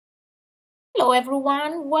Hello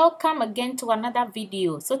everyone, welcome again to another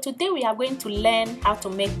video. So today we are going to learn how to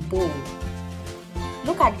make bow.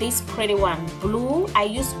 Look at this pretty one, blue. I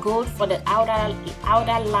use gold for the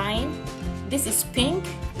outer line. This is pink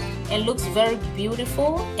and looks very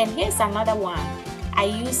beautiful. And here's another one. I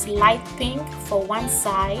use light pink for one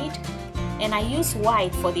side and I use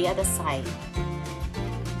white for the other side.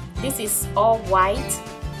 This is all white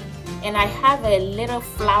and I have a little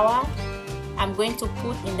flower I'm going to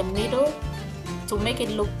put in the middle to make it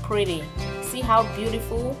look pretty. See how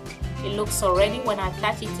beautiful it looks already. When I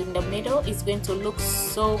attach it in the middle, it's going to look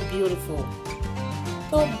so beautiful.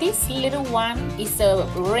 So this little one is a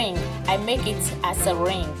ring. I make it as a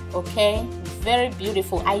ring, okay? Very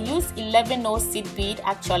beautiful. I use 11/0 seed bead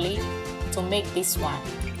actually to make this one.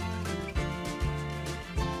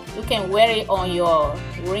 You can wear it on your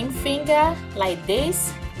ring finger like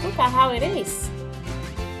this. Look at how it is.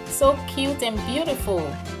 So cute and beautiful.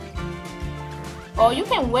 Or you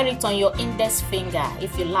can wear it on your index finger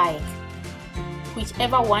if you like,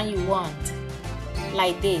 whichever one you want,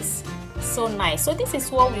 like this. So nice. So this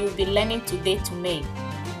is what we will be learning today to make.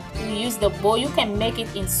 You use the bow. You can make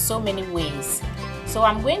it in so many ways. So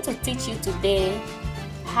I'm going to teach you today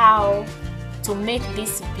how to make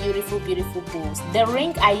these beautiful bows. The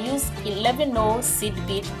ring, I use 11/0 seed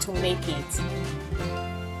bead to make it.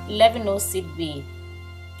 11/0 seed bead.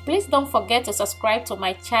 Please don't forget to subscribe to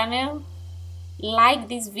my channel, like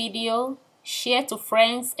this video, share to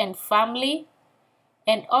friends and family,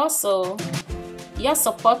 and also your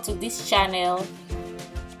support to this channel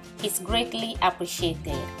is greatly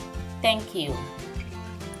appreciated. Thank you.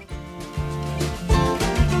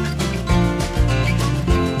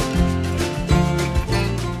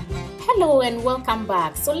 Hello and welcome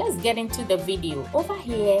back. So let's get into the video. Over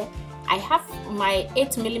here I have my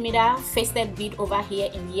 8mm faceted bead over here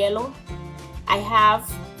in yellow.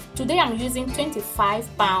 Today I'm using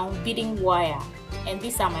 25-pound beading wire and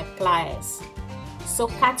these are my pliers. So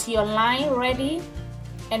cut your line ready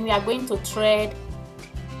and we are going to thread.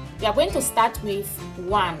 We are going to start with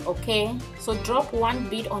 1, okay? So drop 1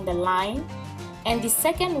 bead on the line and the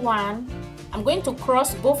second one I'm going to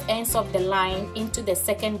cross both ends of the line into the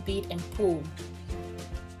second bead and pull.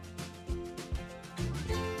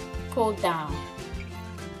 Pull down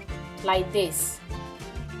like this.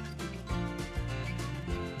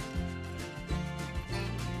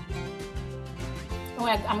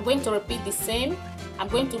 I'm going to repeat the same. I'm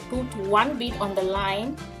going to put 1 bead on the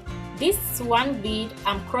line. This 1 bead,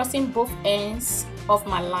 I'm crossing both ends of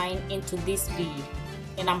my line into this bead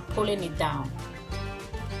and I'm pulling it down.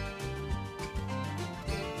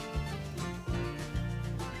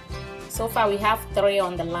 So far we have 3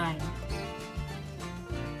 on the line.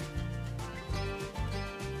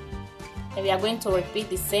 And we are going to repeat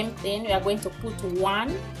the same thing. We are going to put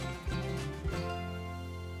 1.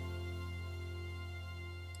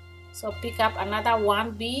 So pick up another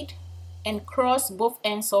 1 bead and cross both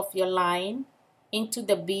ends of your line into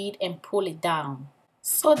the bead and pull it down.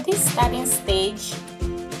 So this starting stage,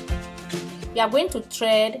 we are going to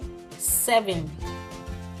thread 7.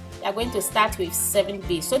 We are going to start with 7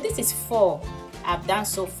 beads. So this is 4 I've done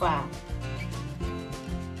so far.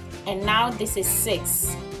 And now this is 6.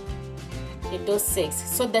 It does 6.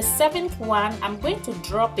 So the 7th one, I'm going to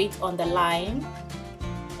drop it on the line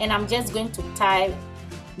and I'm just going to tie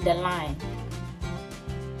the line.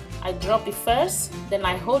 I drop it first, then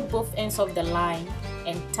I hold both ends of the line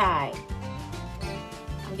and tie.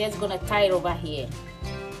 I'm just gonna tie it over here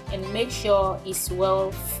and make sure it's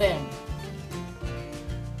well firm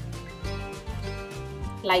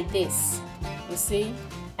like this. You see,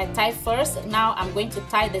 I tie first. Now I'm going to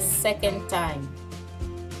tie the second time.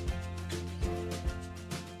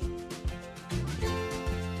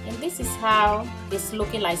 This is how it's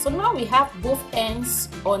looking like. So now we have both ends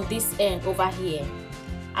on this end over here.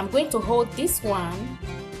 I'm going to hold this one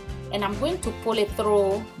and I'm going to pull it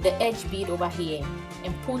through the edge bead over here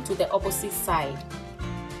and pull to the opposite side.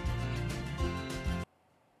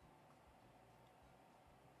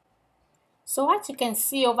 So what you can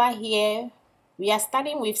see over here, we are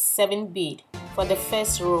starting with 7 bead for the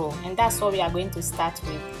first row and that's what we are going to start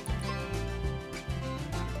with.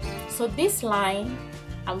 So this line,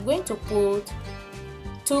 I'm going to put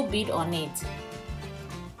 2 bead on it.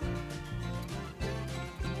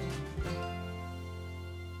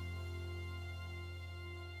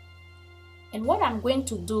 And what I'm going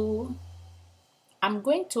to do, I'm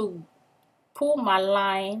going to pull my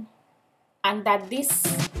line under this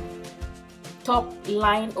top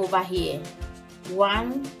line over here.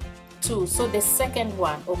 1, 2. So the second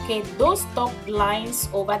one, okay? Those top lines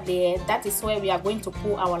over there, that is where we are going to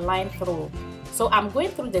pull our line through. So I'm going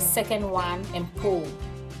through the second one and pull.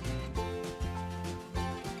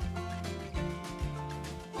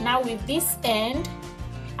 Now with this end,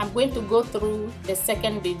 I'm going to go through the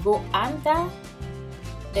second bead, go under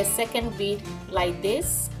the second bead like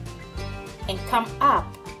this and come up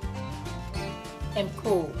and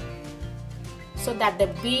pull, so that the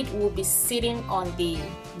bead will be sitting on the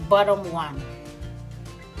bottom one.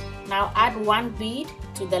 Now add one bead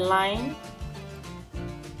to the line.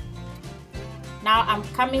 Now I'm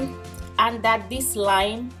coming under this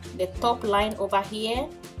line, the top line over here,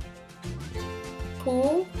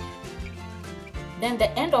 pull, then the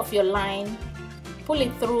end of your line, pull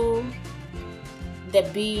it through the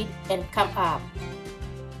bead and come up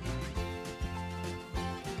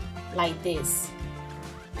like this.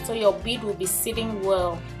 So your bead will be sitting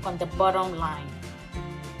well on the bottom line.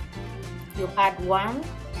 You add one.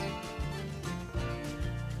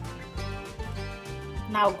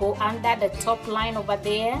 Now go under the top line over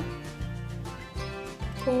there,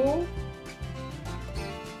 pull,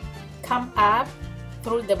 come up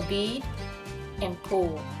through the bead and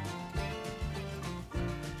pull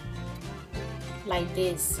like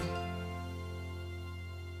this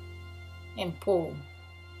and pull.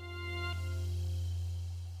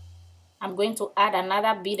 I'm going to add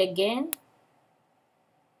another bead again.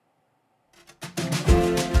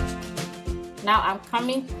 Now I'm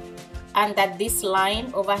coming under this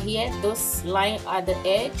line over here, those lines at the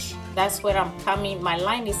edge, that's where I'm coming, my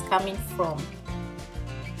line is coming from.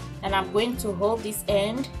 And I'm going to hold this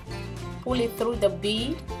end, pull it through the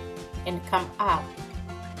bead and come up.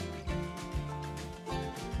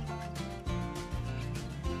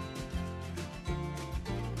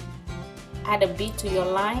 Add a bead to your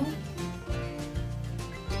line.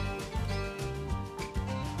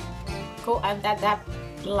 Go under that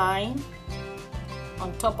line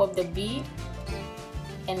on top of the bead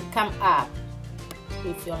and come up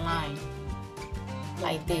with your line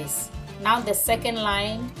like this. Now the second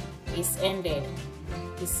line is ended.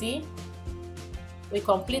 You see, we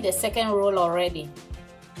complete the second row already.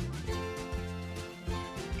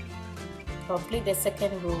 Complete the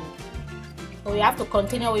second row. So we have to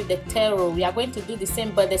continue with the third row. We are going to do the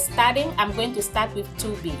same, but the starting, I'm going to start with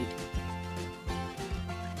 2 beads.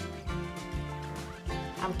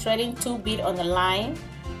 I'm threading 2 beads on the line,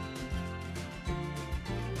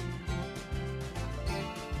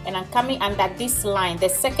 and I'm coming under this line, the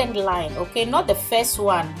second line, okay, not the first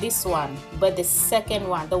one, this one, but the second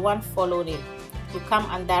one, the one followed it. You come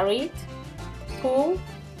under it, pull.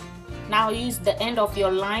 Now use the end of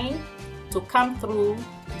your line to come through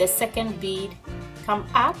the second bead, come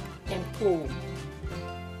up and pull.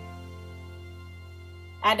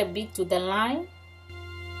 Add a bead to the line.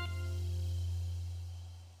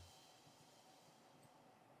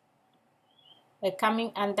 We're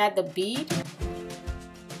coming under the bead.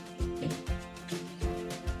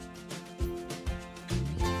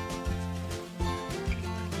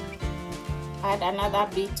 Add another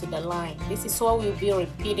bead to the line. This is what we'll be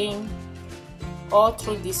repeating all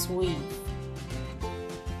through this weave.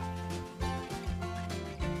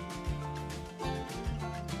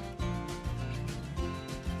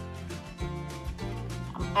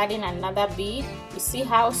 Adding another bead. You see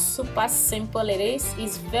how super simple it is?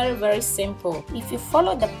 It's very, very simple. If you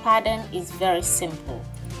follow the pattern, it's very simple.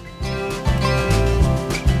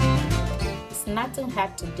 It's nothing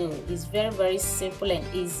hard to do. It's very, very simple and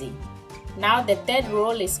easy. Now the third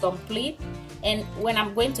row is complete, and when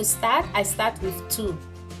I'm going to start, I start with 2.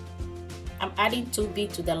 I'm adding 2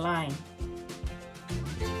 beads to the line.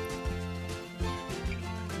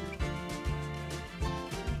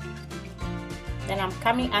 Then I'm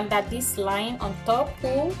coming under this line on top,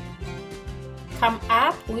 pull, come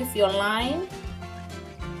up with your line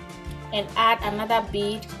and add another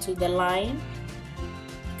bead to the line,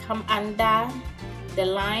 come under the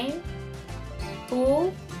line,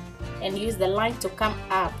 pull, and use the line to come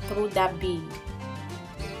up through that bead.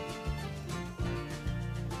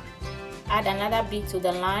 Add another bead to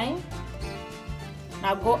the line.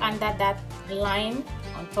 Now go under that line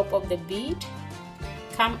on top of the bead,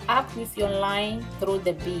 come up with your line through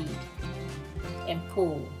the bead and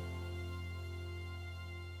pull.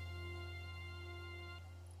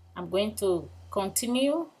 I'm going to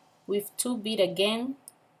continue with 2 beads again.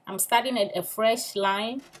 I'm starting at a fresh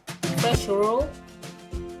line, fresh row.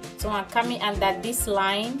 So I'm coming under this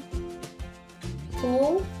line,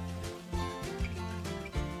 pull.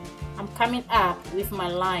 I'm coming up with my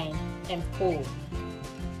line and pull.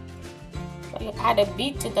 So you add a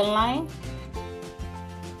bead to the line,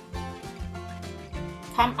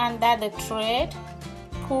 come under the thread,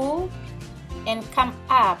 pull, and come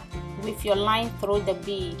up with your line through the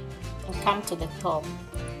bead and come to the top.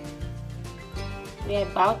 We are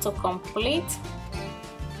about to complete,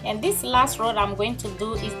 and this last row I'm going to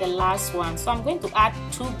do is the last one. So I'm going to add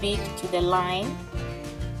 2 beads to the line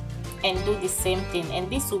and do the same thing, and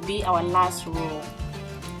this will be our last row.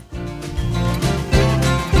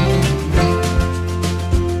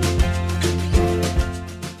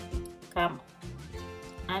 Come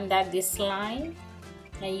under this line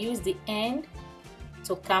and use the end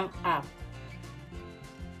to come up.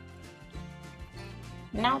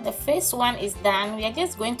 Now the first one is done. We are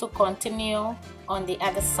just going to continue on the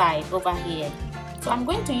other side over here. So I'm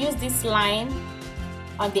going to use this line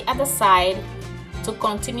on the other side to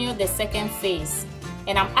continue the second phase,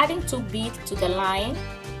 and I'm adding 2 beads to the line.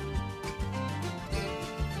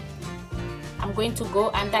 I'm going to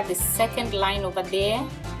go under the second line over there,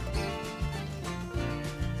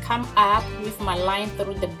 come up with my line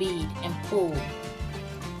through the bead and pull.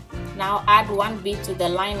 Now add 1 bead to the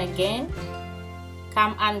line again,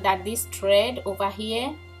 come under this thread over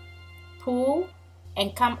here, pull,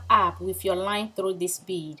 and come up with your line through this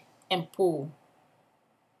bead and pull.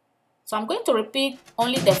 So I'm going to repeat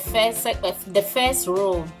only the first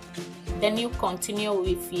row, then you continue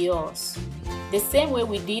with yours. The same way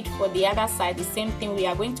we did for the other side, the same thing we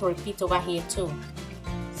are going to repeat over here too.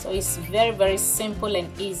 So it's very, very simple and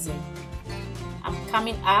easy. I'm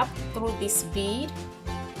coming up through this bead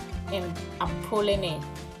and I'm pulling it.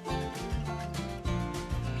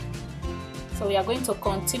 So we are going to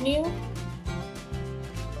continue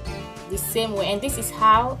the same way, and this is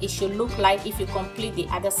how it should look like if you complete the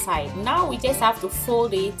other side. Now we just have to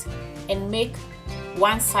fold it and make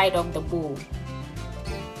one side of the bow.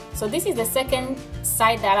 So this is the second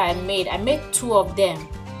side that I made 2 of them.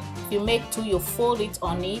 If you make 2, you fold it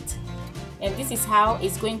on it, and this is how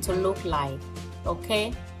it's going to look like.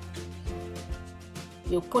 Okay,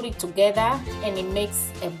 you put it together and it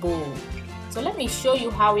makes a bow. So let me show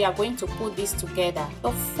you how we are going to put this together.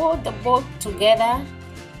 So fold the bow together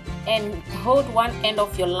and hold one end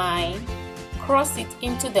of your line, cross it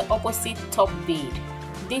into the opposite top bead.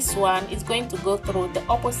 This one is going to go through the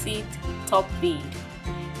opposite top bead,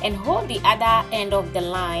 and hold the other end of the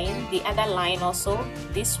line, the other line also,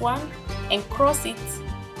 this one, and cross it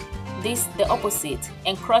the opposite,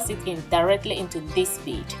 and cross it in directly into this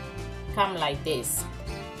bead. Come like this.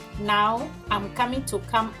 Now I'm coming to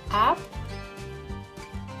come up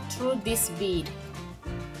through this bead,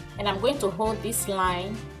 and I'm going to hold this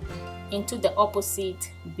line into the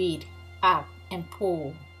opposite bead, up and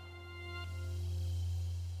pull.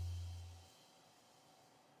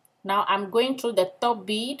 Now I'm going through the top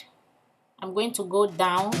bead. I'm going to go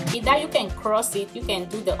down. Either you can cross it, you can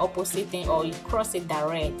do the opposite thing, or you cross it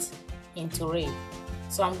direct into it.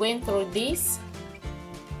 So I'm going through this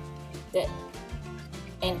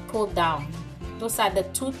and pull down. Those are the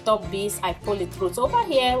 2 top beads I pull it through. So over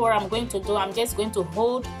here, what I'm going to do, I'm just going to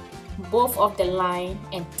hold both of the line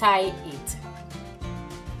and tie it.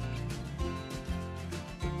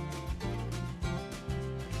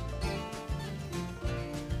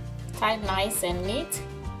 Tie nice and neat.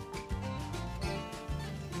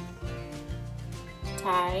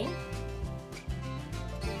 Tie.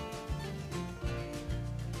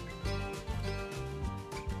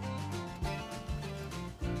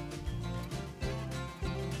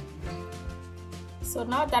 So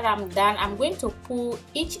now that I'm done, I'm going to pull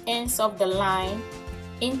each ends of the line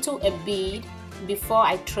into a bead before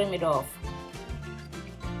I trim it off.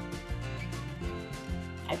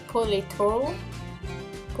 I pull it through,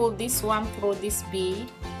 pull this one through this bead,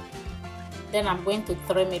 then I'm going to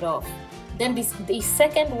trim it off. Then the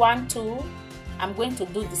second one too, I'm going to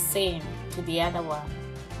do the same to the other one.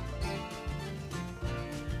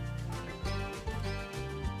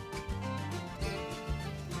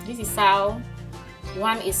 This is how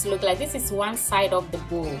one is look like. This is one side of the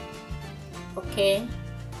bow. Okay,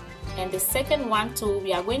 and the second one too,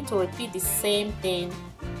 we are going to repeat the same thing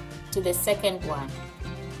to the second one.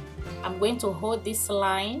 I'm going to hold this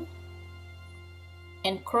line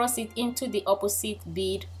and cross it into the opposite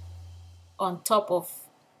bead on top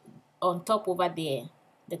over there,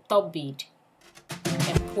 the top bead,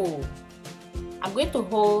 and pull. I'm going to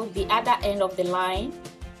hold the other end of the line,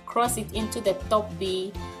 cross it into the top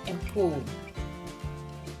bead and pull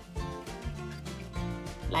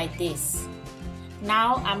like this.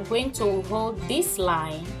 Now I'm going to hold this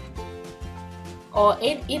line, or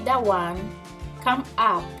either one, come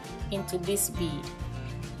up into this bead.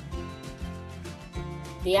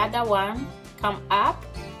 The other one come up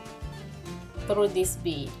through this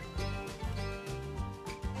bead.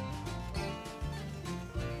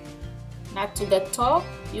 Now to the top,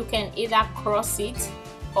 you can either cross it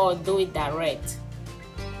or do it direct.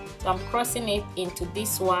 So I'm crossing it into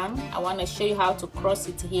this one. I want to show you how to cross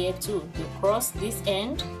it here too. You cross this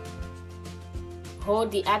end,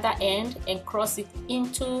 hold the other end and cross it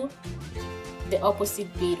into the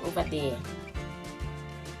opposite bead over there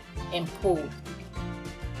and pull.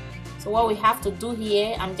 So what we have to do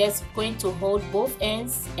here, I'm just going to hold both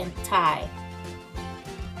ends and tie.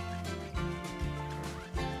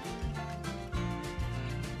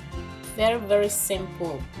 Very, very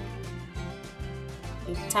simple.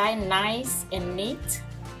 You tie nice and neat,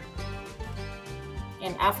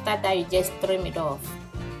 and after that you just trim it off.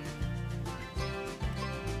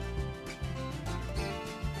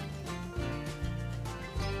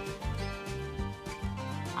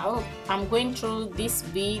 I'm going through this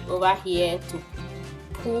bead over here to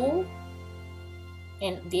pull,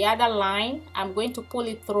 and the other line I'm going to pull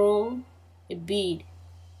it through a bead,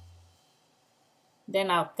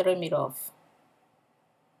 then I'll trim it off.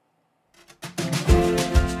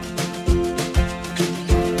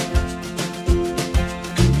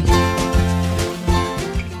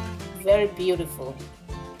 Very beautiful,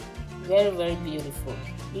 very, very beautiful.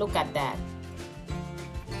 Look at that.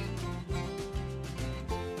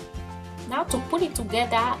 Now to put it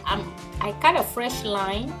together, I cut a fresh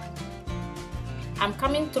line. I'm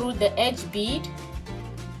coming through the edge bead,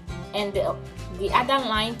 and the other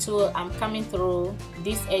line too, I'm coming through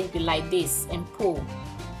this edge bead like this and pull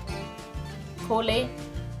it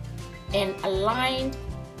and align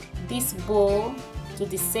this bow to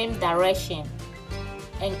the same direction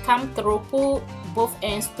and come through, pull both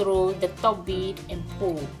ends through the top bead and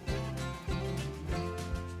pull.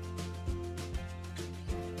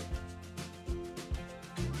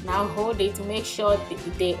 Now hold it to make sure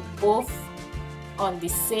they both on the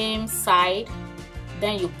same side,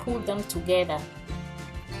 then you pull them together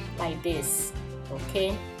like this.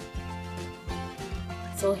 Okay,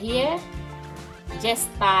 so here just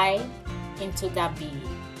tie into that bead.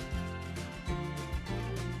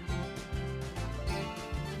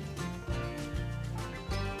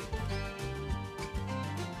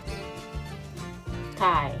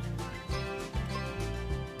 Tie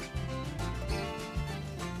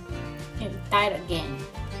and tie it again.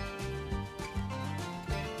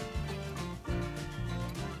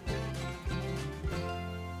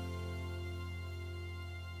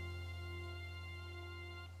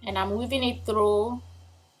 And I'm weaving it through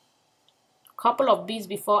a couple of beads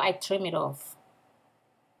before I trim it off.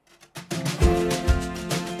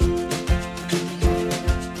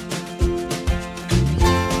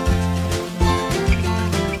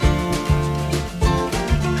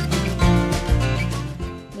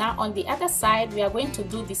 Now on the other side, we are going to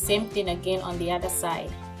do the same thing again on the other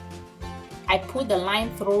side. I put the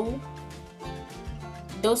line through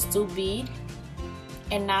those two beads,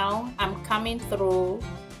 and now I'm coming through.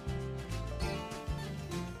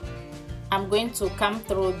 I'm going to come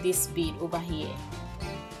through this bead over here.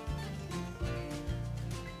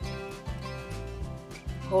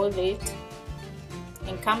 Hold it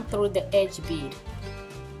and come through the edge bead.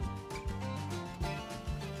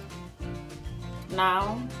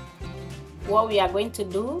 Now what we are going to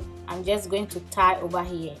do, I'm just going to tie over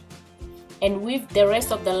here and weave the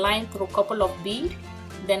rest of the line through a couple of beads,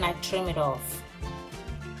 then I trim it off.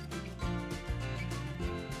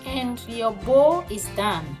 And your bow is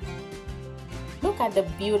done. Look at the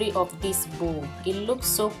beauty of this bow. It looks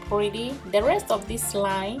so pretty. The rest of this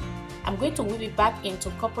line, I'm going to weave it back into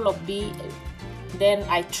a couple of beads, then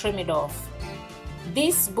I trim it off.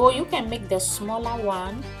 This bow, you can make the smaller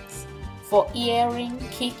one for earring,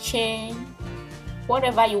 keychain,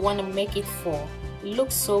 whatever you want to make it for. It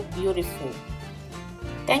looks so beautiful.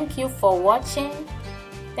 Thank you for watching.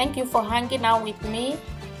 Thank you for hanging out with me.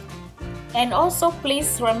 And also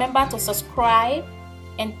please remember to subscribe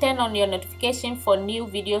and turn on your notification for new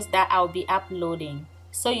videos that I'll be uploading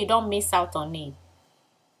so you don't miss out on it.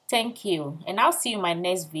 Thank you, and I'll see you in my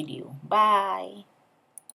next video. Bye.